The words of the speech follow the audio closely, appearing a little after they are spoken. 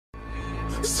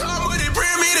Somebody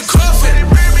bring me the coffin.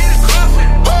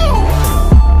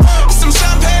 Some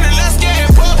champagne and let's get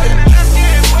it poppin'.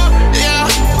 Yeah.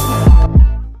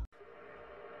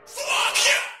 Fuck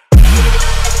yeah.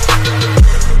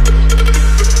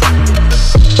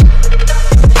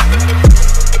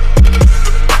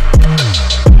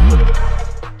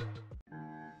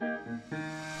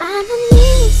 I'm a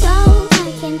new soul, I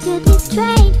came to this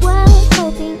strange world,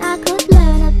 hoping I could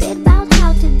learn a bit about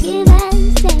how to give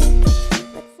and take.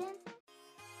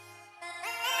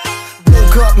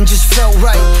 Woke up and just felt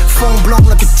right, phone blown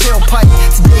like a tailpipe.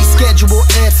 Today's schedule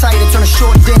airtight, it turn a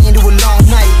short day into a long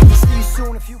night. See you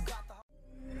soon if you got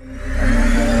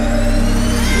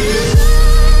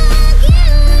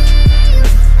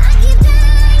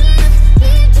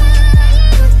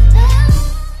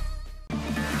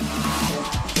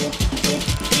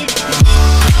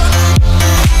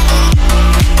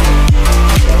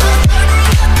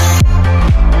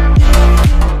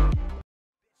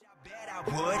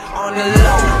on the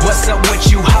low, what's up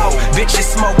with you, ho? Bitch, you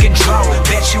smoking dro,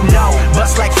 bet you know.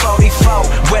 Bust like 44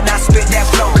 when I spit that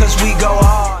flow, cause we go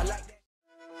hard like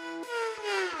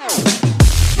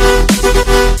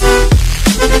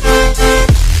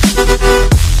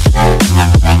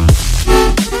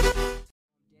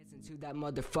dancing to that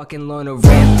motherfucking Lorna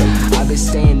Rantha. I've been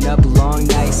staying up long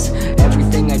nights.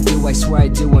 Everything I do, I swear I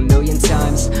do 1,000,000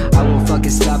 times. I won't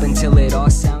fucking stop until it all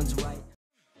sounds right.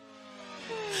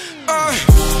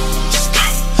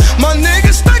 My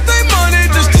niggas stack they money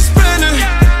just to spend it.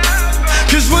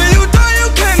 Cause when you die, you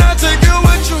cannot take it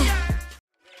with you.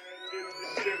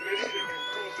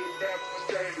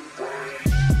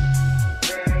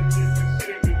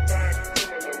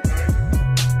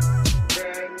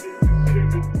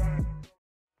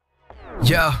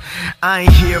 Yo, I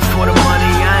ain't here for the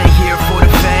money, I ain't here for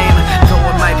the fame. Though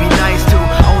it might be nice to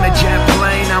own a jet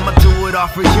plane, I'ma do it all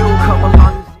for you, come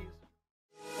along.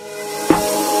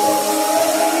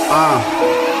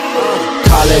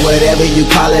 Call it whatever you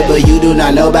call it, but you do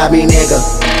not know about me, nigga.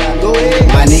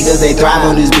 My niggas, they thrive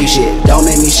on this beef shit. Don't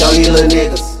make me show you little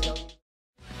niggas.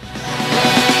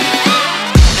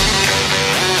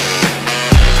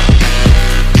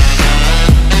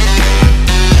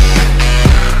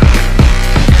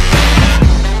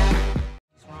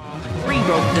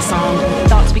 Rewrote the song,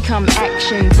 thoughts become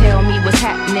action. Tell me what's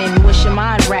happening. Wish your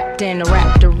mind wrapped in,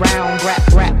 wrapped around,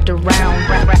 wrapped around,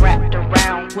 wrapped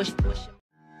around. Wish.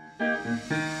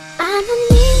 I'm a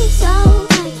new soul,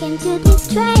 I came to this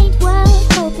strange world,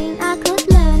 hoping I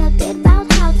could learn a bit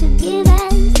about how to give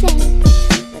and take.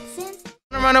 But since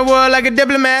Around the world like a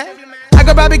diplomat, I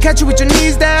could probably catch you with your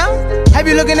knees down. Have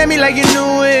you looking at me like you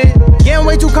knew it? Getting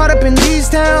way too caught up in these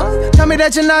towns. Tell me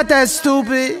that you're not that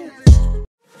stupid.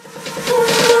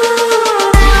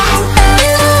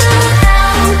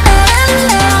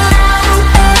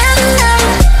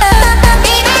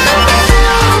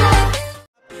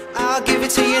 I'll give it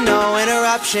to you, no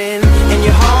interruption. And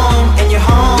you're home,